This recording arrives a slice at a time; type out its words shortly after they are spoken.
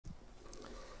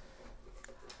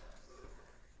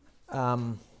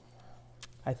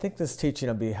I think this teaching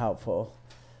will be helpful.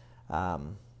 I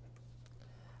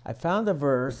found a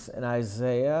verse in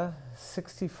Isaiah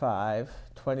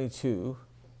 65:22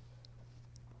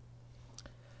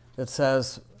 that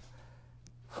says,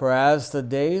 "For as the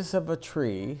days of a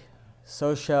tree,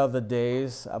 so shall the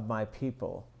days of my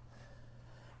people."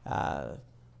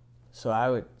 So I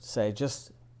would say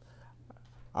just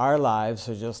our lives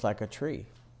are just like a tree.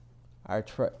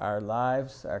 Our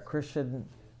lives, our Christian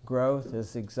growth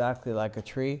is exactly like a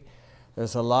tree.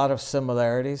 There's a lot of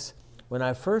similarities. When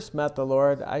I first met the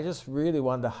Lord, I just really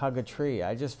wanted to hug a tree.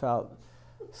 I just felt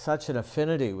such an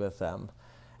affinity with them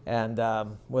and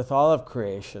with all of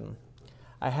creation.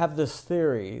 I have this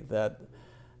theory that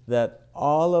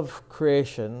all of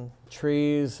creation,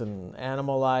 trees and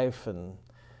animal life and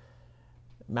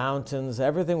mountains,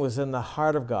 everything was in the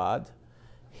heart of God.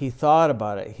 He thought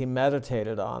about it, he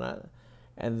meditated on it,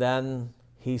 and then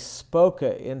he spoke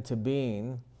it into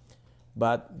being.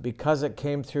 But because it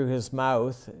came through his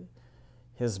mouth,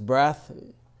 his breath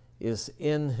is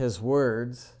in his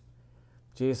words.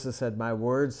 Jesus said, "My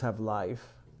words have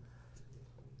life."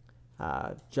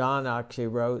 John actually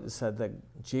wrote and said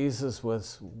that Jesus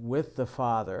was with the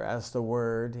Father as the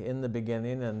Word in the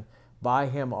beginning, and by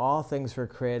him all things were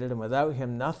created, and without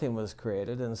him nothing was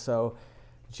created. And so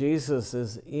Jesus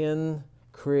is in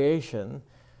creation.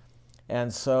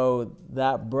 And so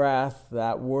that breath,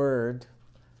 that word,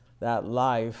 that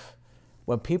life,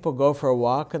 when people go for a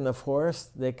walk in the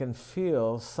forest, they can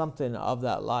feel something of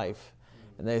that life.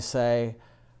 And they say,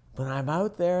 when I'm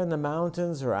out there in the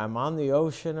mountains or I'm on the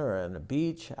ocean or on a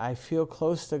beach, I feel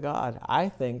close to God. I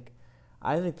think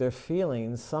they're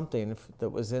feeling something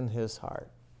that was in his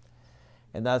heart.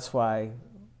 And that's why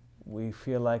we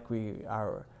feel like we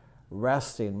are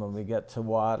resting when we get to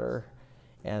water,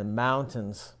 and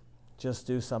mountains just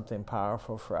do something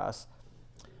powerful for us.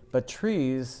 But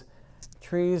trees,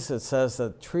 it says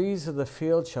that trees of the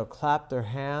field shall clap their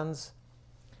hands.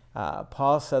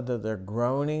 Paul said that they're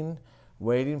groaning,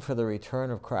 waiting for the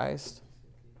return of Christ.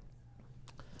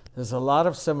 There's a lot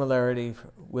of similarity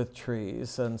with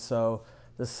trees, and so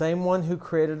the same one who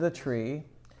created the tree,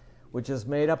 which is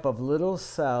made up of little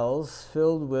cells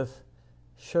filled with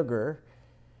sugar.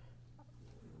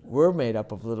 We're made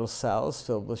up of little cells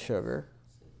filled with sugar.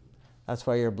 That's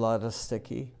why your blood is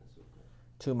sticky.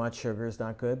 Too much sugar is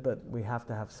not good, but we have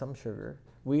to have some sugar.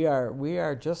 We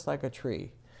are just like a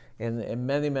tree in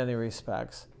many, many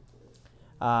respects.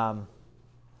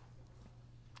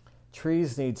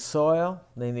 Trees need soil,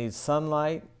 they need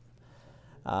sunlight,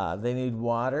 they need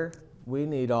water. We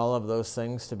need all of those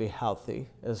things to be healthy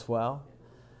as well.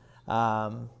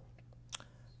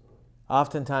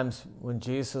 Oftentimes when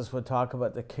Jesus would talk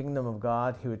about the kingdom of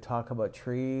God, he would talk about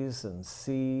trees and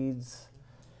seeds,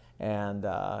 and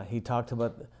he talked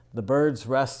about the birds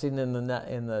resting in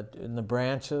the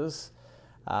branches.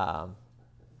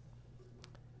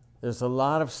 There's a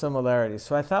lot of similarities.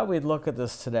 So I thought we'd look at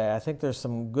this today. I think there's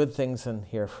some good things in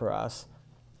here for us.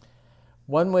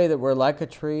 One way that we're like a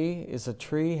tree is a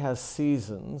tree has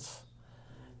seasons,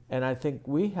 and I think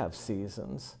we have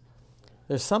seasons.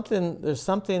 There's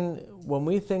something when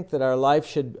we think that our life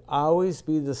should always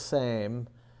be the same,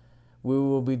 we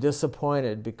will be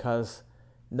disappointed because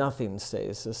nothing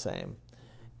stays the same.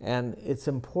 And it's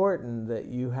important that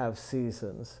you have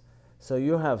seasons. So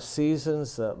you have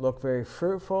seasons that look very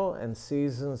fruitful and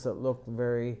seasons that look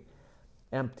very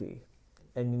empty,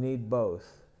 and you need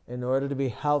both. In order to be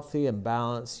healthy and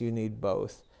balanced, you need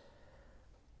both.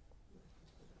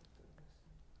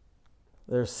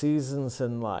 There are seasons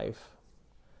in life.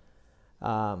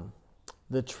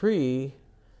 The tree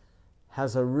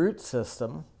has a root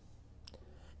system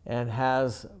and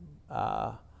has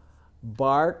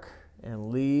bark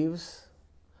and leaves.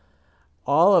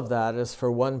 All of that is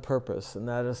for one purpose, and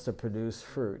that is to produce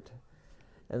fruit.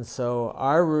 And so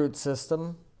our root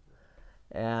system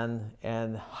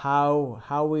and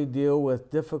how we deal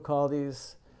with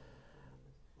difficulties,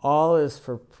 all is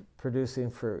for producing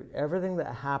fruit. Everything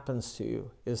that happens to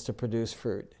you is to produce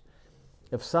fruit.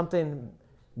 If something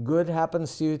good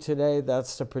happens to you today,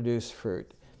 that's to produce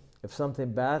fruit. If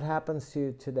something bad happens to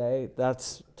you today,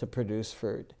 that's to produce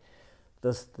fruit.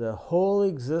 The whole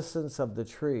existence of the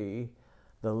tree,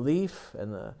 the leaf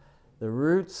and the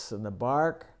roots and the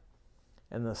bark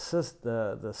and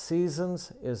the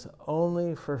seasons is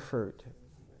only for fruit.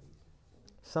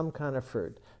 Some kind of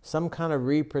fruit, some kind of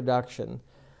reproduction.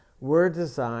 We're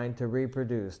designed to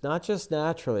reproduce, not just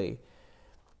naturally.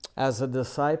 As a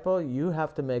disciple, you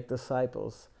have to make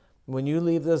disciples. When you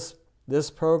leave this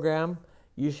program,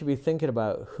 you should be thinking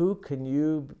about who can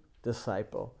you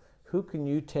disciple? Who can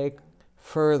you take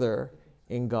further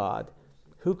in God.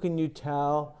 Who can you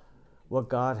tell what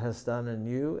God has done in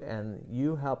you, and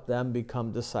you help them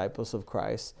become disciples of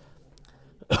Christ?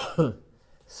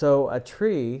 So a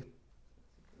tree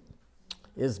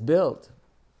is built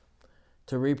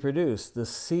to reproduce. The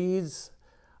seeds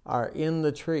are in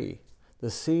the tree.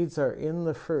 The seeds are in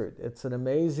the fruit. It's an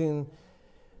amazing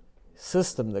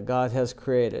system that God has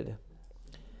created.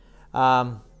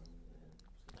 So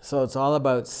it's all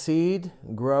about seed,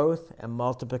 growth, and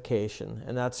multiplication,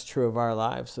 and that's true of our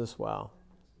lives as well.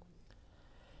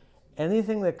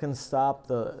 Anything that can stop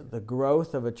the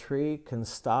growth of a tree can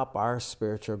stop our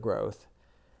spiritual growth,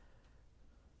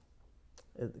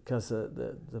 because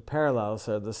the parallels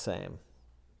are the same.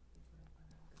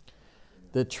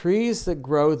 The trees that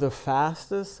grow the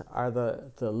fastest are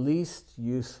the least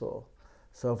useful.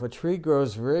 So if a tree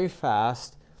grows very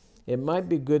fast, it might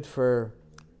be good for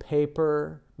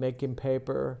paper, making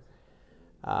paper,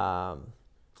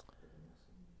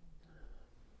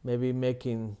 maybe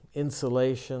making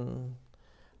insulation.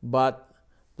 But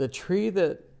the tree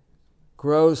that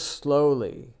grows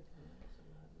slowly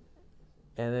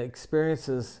and it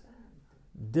experiences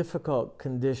difficult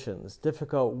conditions,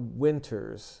 difficult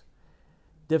winters,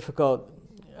 difficult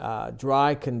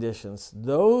dry conditions,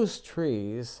 those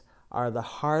trees are the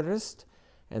hardest,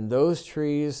 and those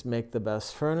trees make the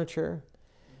best furniture.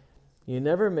 You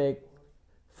never make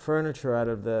furniture out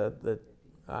of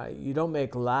you don't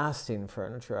make lasting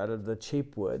furniture out of the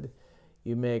cheap wood.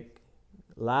 You make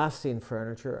lasting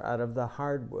furniture out of the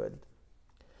hardwood.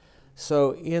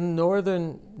 So in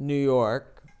northern New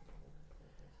York,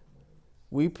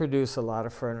 we produce a lot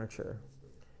of furniture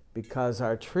because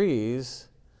our trees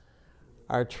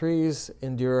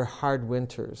endure hard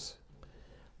winters.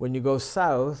 When you go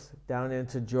south, down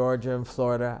into Georgia and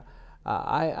Florida,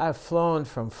 I've flown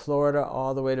from Florida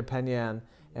all the way to Penn,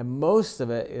 and most of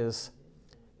it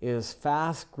is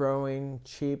fast-growing,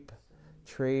 cheap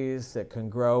trees that can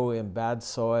grow in bad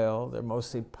soil. They're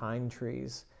mostly pine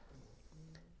trees.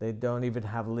 They don't even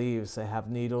have leaves. They have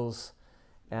needles.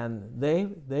 And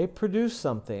they produce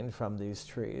something from these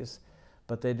trees,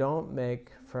 but they don't make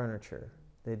furniture.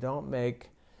 They don't make,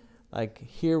 like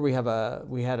here we had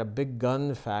a big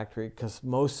gun factory because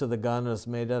most of the gun is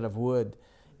made out of wood,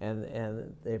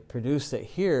 and they produced it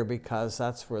here because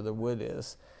that's where the wood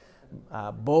is.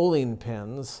 Bowling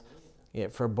pins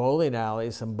for bowling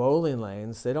alleys and bowling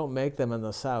lanes, they don't make them in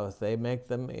the south. They make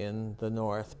them in the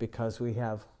north because we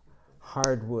have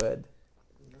hardwood.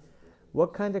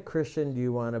 What kind of Christian do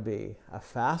you want to be? A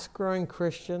fast-growing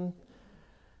Christian,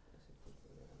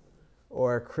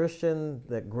 or a Christian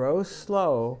that grows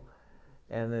slow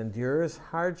and endures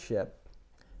hardship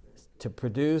to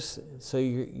produce, so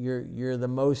you're the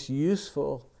most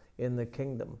useful in the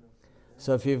kingdom?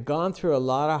 So if you've gone through a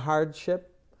lot of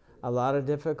hardship, a lot of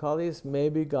difficulties,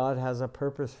 maybe God has a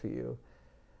purpose for you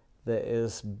that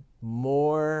is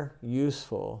more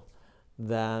useful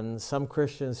than some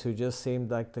Christians who just seemed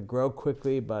like to grow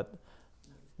quickly, but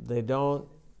they don't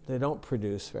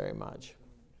produce very much.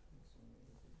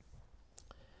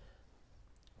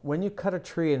 When you cut a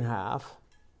tree in half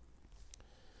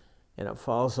and it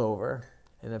falls over,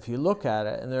 and if you look at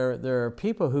it, and there are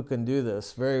people who can do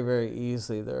this very, very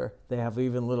easily. They have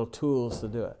even little tools to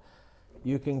do it.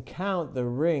 You can count the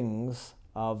rings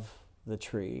of the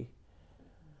tree.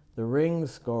 The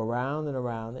rings go around and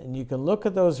around, and you can look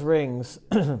at those rings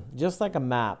just like a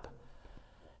map,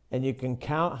 and you can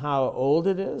count how old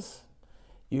it is.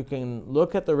 You can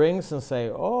look at the rings and say,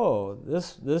 oh,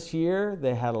 this year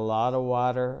they had a lot of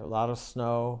water, a lot of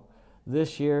snow.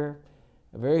 This year,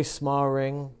 a very small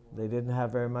ring, they didn't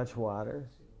have very much water.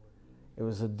 It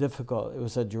was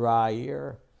a dry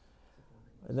year.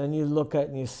 And then you look at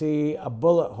and you see a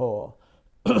bullet hole.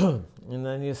 And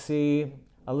then you see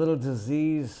a little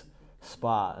disease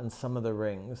spot in some of the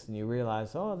rings. And you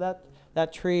realize, oh,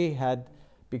 that tree had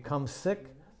become sick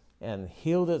and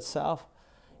healed itself.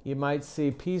 You might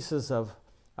see pieces of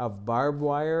barbed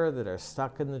wire that are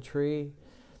stuck in the tree.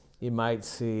 You might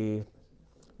see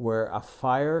where a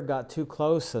fire got too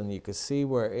close and you could see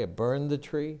where it burned the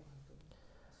tree.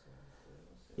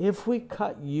 If we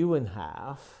cut you in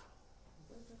half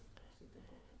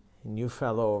and you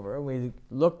fell over and we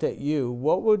looked at you,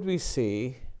 what would we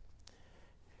see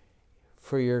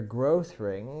for your growth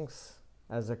rings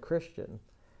as a Christian?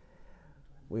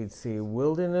 We'd see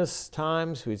wilderness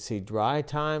times, we'd see dry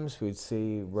times, we'd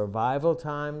see revival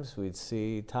times, we'd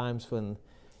see times when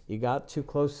you got too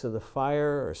close to the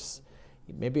fire, or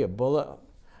maybe a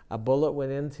bullet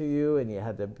went into you and you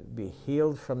had to be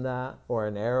healed from that, or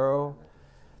an arrow.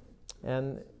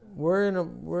 And we're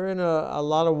in a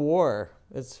lot of war.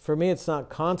 For me, it's not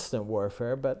constant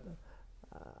warfare, but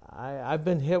I've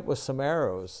been hit with some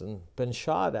arrows and been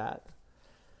shot at.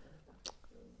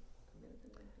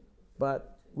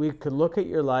 But we could look at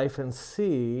your life and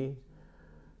see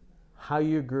how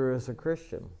you grew as a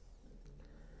Christian.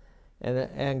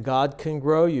 And God can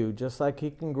grow you just like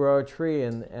he can grow a tree.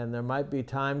 And there might be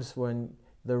times when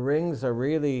the rings are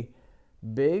really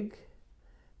big.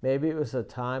 Maybe it was a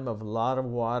time of a lot of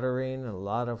watering and a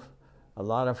lot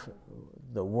of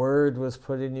the word was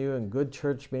put in you and good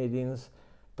church meetings.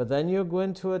 But then you'll go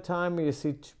into a time where you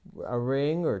see a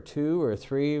ring or two or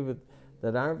three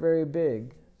that aren't very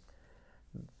big,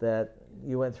 that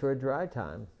you went through a dry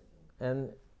time. And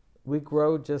we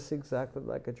grow just exactly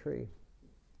like a tree.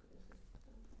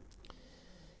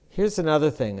 Here's another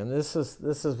thing, and this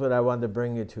is what I wanted to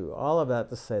bring you to. All of that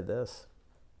to say this.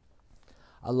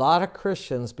 A lot of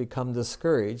Christians become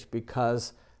discouraged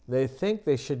because they think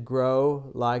they should grow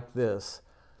like this,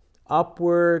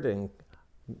 upward and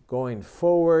going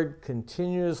forward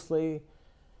continuously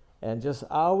and just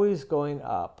always going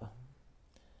up.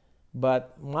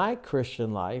 But my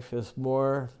Christian life is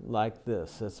more like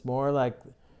this. It's more like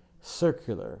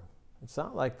circular. It's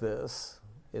not like this.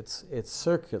 It's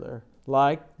circular,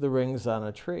 like the rings on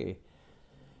a tree.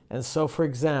 And so, for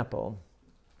example,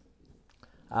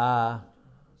 the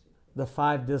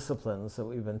 5 disciplines that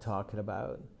we've been talking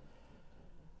about,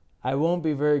 I won't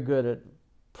be very good at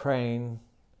praying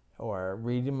or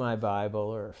reading my Bible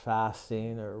or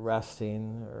fasting or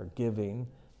resting or giving.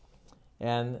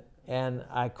 And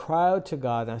I cry out to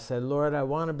God and I said, Lord, I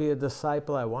want to be a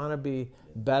disciple. I want to be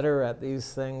better at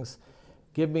these things.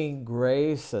 Give me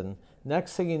grace. And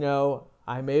next thing you know,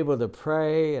 I'm able to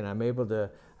pray and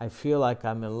I feel like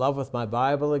I'm in love with my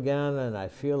Bible again, and I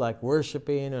feel like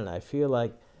worshiping, and I feel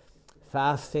like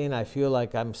fasting. I feel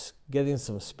like I'm getting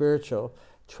some spiritual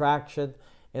traction,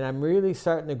 and I'm really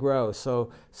starting to grow.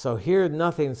 So here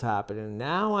nothing's happening.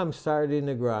 Now I'm starting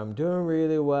to grow. I'm doing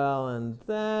really well, and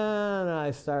then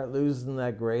I start losing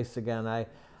that grace again.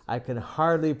 I can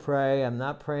hardly pray. I'm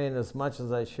not praying as much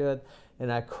as I should.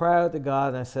 And I cry out to God,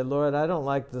 and I said, Lord, I don't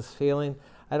like this feeling.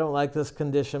 I don't like this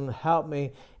condition. Help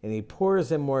me. And he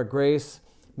pours in more grace.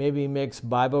 Maybe he makes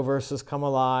Bible verses come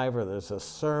alive, or there's a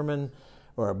sermon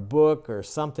or a book or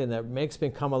something that makes me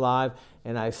come alive,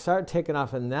 and I start taking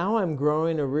off, and now I'm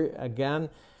growing again,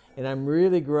 and I'm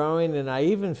really growing, and I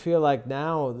even feel like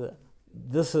now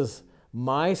this is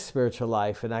my spiritual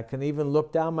life, and I can even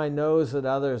look down my nose at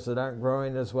others that aren't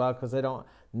growing as well because they don't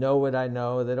know what I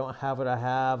know, they don't have what I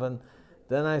have, and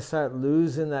then I start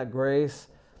losing that grace,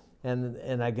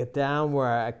 and I get down where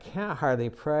I can't hardly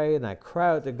pray, and I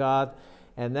cry out to God,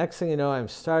 and next thing you know, I'm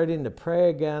starting to pray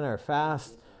again or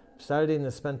fast, starting to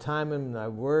spend time in my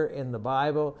word, in the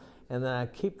Bible, and then I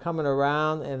keep coming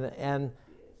around, and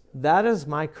that is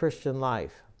my Christian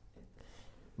life.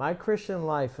 My Christian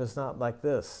life is not like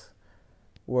this,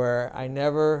 where I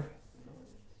never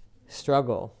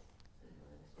struggle.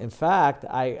 In fact,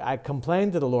 I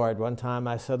complained to the Lord one time.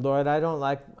 I said, Lord, I don't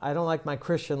like my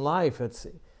Christian life.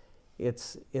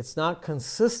 It's not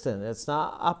consistent. It's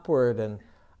not upward and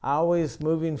always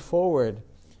moving forward.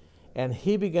 And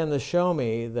he began to show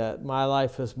me that my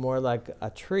life is more like a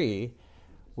tree,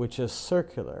 which is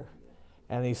circular.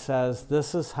 And he says,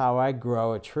 this is how I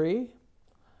grow a tree.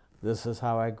 This is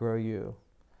how I grow you.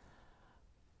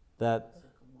 That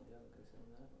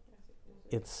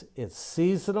it's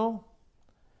seasonal,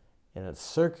 and it's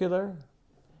circular,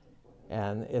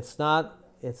 and it's not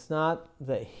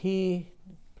that he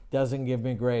doesn't give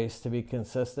me grace to be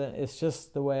consistent. It's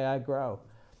just the way I grow.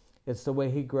 It's the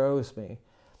way he grows me.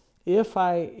 If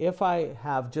I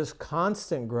have just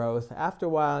constant growth, after a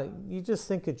while, you just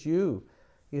think it's you.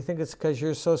 You think it's because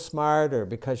you're so smart or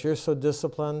because you're so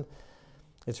disciplined.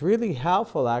 It's really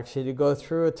helpful, actually, to go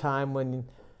through a time when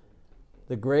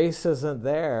the grace isn't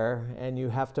there and you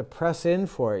have to press in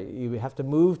for it. You have to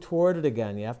move toward it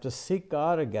again. You have to seek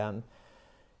God again.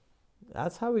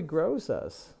 That's how he grows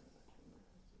us.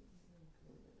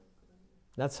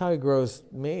 That's how he grows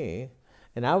me.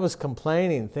 And I was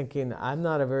complaining, thinking, I'm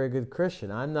not a very good Christian.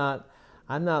 I'm not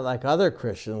like other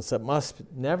Christians that must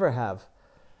never have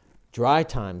dry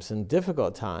times and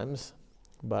difficult times.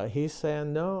 But he's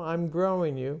saying, no, I'm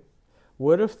growing you.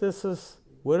 What if this is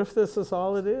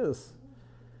all it is?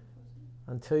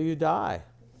 Until you die.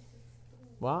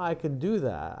 Well, I can do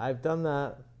that. I've done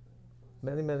that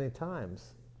many, many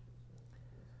times.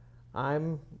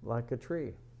 I'm like a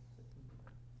tree.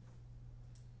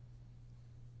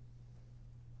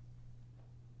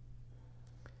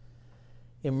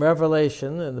 In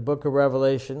Revelation, in the book of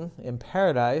Revelation, in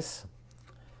paradise,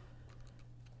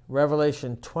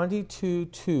 Revelation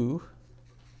 22:2,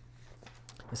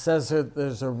 it says that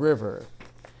there's a river.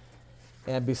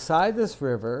 And beside this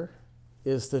river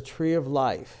is the tree of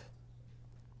life.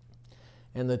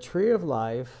 And the tree of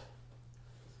life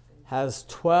has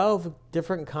 12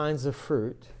 different kinds of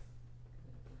fruit,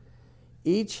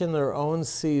 each in their own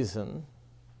season.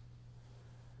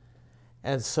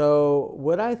 And so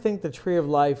what I think the tree of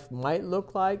life might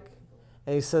look like,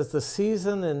 and he says the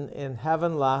season in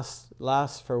heaven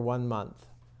lasts for 1 month.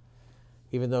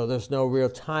 Even though there's no real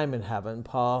time in heaven,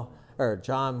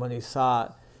 John, when he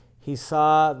saw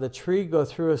the tree go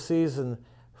through a season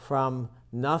from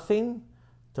nothing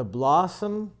to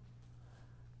blossom,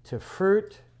 to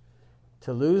fruit,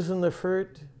 to losing the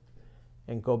fruit,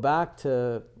 and go back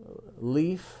to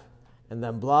leaf, and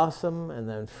then blossom, and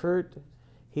then fruit.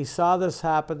 He saw this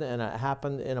happen, and it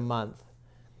happened in a month.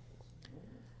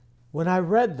 When I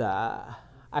read that,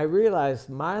 I realized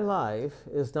my life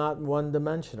is not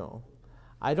one-dimensional.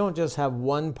 I don't just have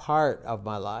one part of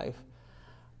my life.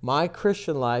 My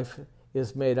Christian life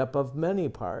is made up of many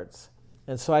parts.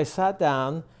 And so I sat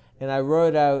down and I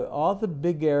wrote out all the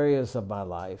big areas of my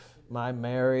life: my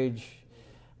marriage,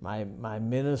 my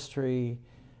ministry,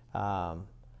 my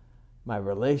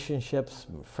relationships,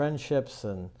 friendships,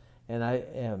 and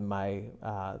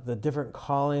the different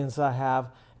callings I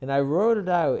have. And I wrote it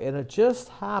out, and it just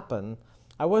happened.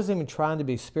 I wasn't even trying to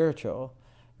be spiritual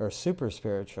or super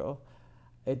spiritual.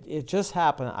 It just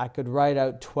happened. I could write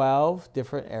out 12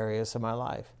 different areas of my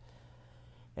life.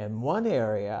 And one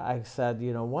area, I said,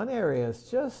 one area is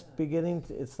just beginning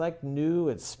to, it's like new,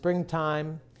 it's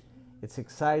springtime, it's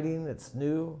exciting, it's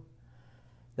new.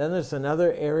 Then there's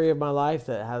another area of my life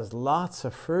that has lots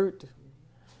of fruit.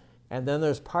 And then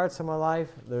there's parts of my life,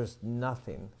 there's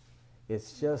nothing.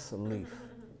 It's just a leaf.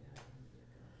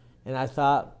 And I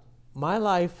thought, my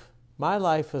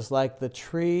life is like the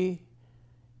tree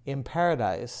in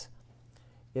paradise.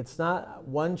 It's not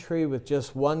one tree with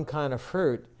just one kind of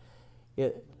fruit.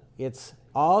 It's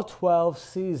all 12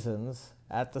 seasons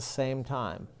at the same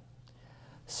time.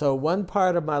 So one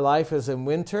part of my life is in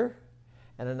winter,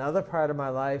 and another part of my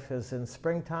life is in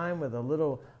springtime with a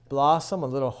little blossom, a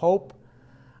little hope.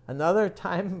 Another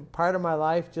part of my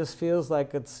life just feels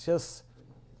like it's just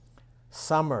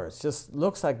summer. It just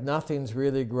looks like nothing's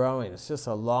really growing. It's just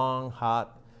a long,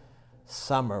 hot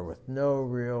summer with no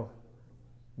real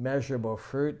measurable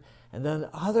fruit. And then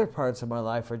other parts of my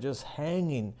life are just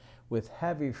hanging with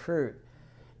heavy fruit.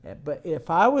 But if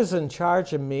I was in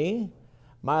charge of me,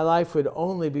 my life would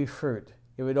only be fruit.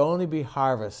 It would only be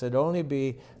harvest. It'd only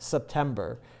be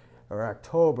September or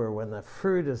October when the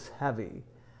fruit is heavy.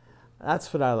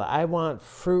 That's what I like. I want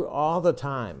fruit all the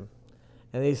time.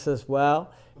 And he says,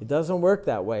 well, it doesn't work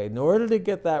that way. In order to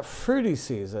get that fruity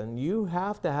season, you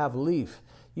have to have leaf.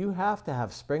 You have to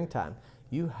have springtime.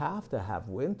 You have to have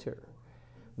winter.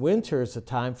 Winter is a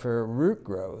time for root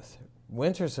growth.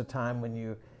 Winter is a time when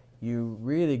you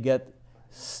really get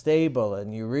stable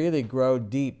and you really grow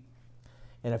deep.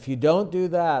 And if you don't do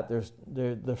that,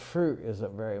 the fruit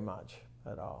isn't very much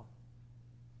at all.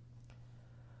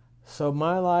 So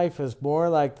my life is more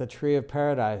like the tree of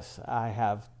paradise. I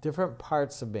have different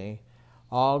parts of me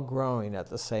all growing at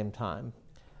the same time.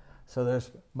 So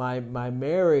there's my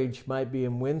marriage might be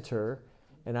in winter,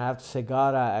 and I have to say,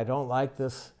 God, I don't like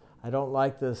this. I don't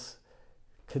like this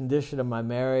condition of my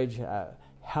marriage.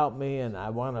 Help me, and I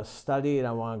want to study, and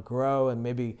I want to grow, and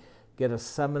maybe get a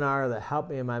seminar that helped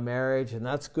me in my marriage, and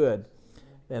that's good.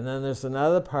 And then there's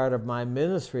another part of my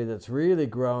ministry that's really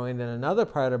growing, and another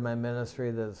part of my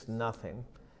ministry that's nothing.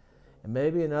 And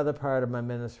maybe another part of my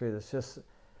ministry that's just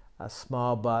a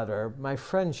small bud, or my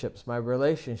friendships, my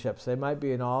relationships, they might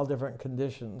be in all different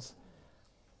conditions.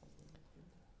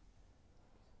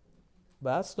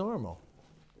 But that's normal.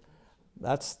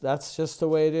 That's just the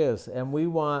way it is. And we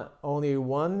want only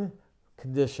one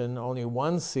condition, only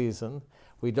one season.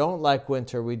 We don't like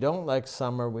winter, we don't like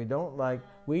summer,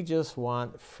 we just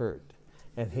want fruit.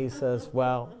 And he says,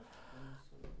 well,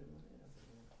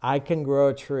 I can grow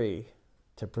a tree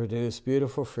to produce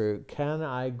beautiful fruit. Can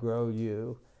I grow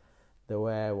you the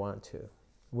way I want to?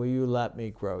 Will you let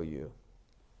me grow you?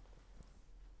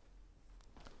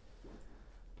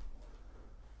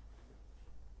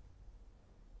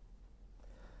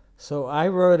 So I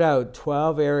wrote out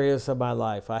 12 areas of my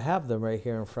life. I have them right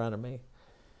here in front of me.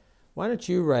 Why don't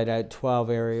you write out 12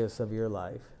 areas of your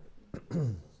life?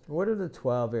 What are the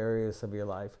 12 areas of your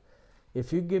life?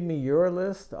 If you give me your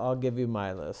list, I'll give you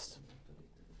my list.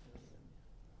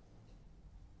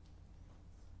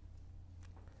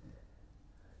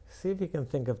 See if you can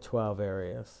think of 12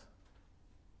 areas.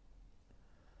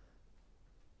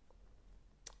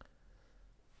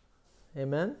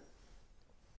 Amen?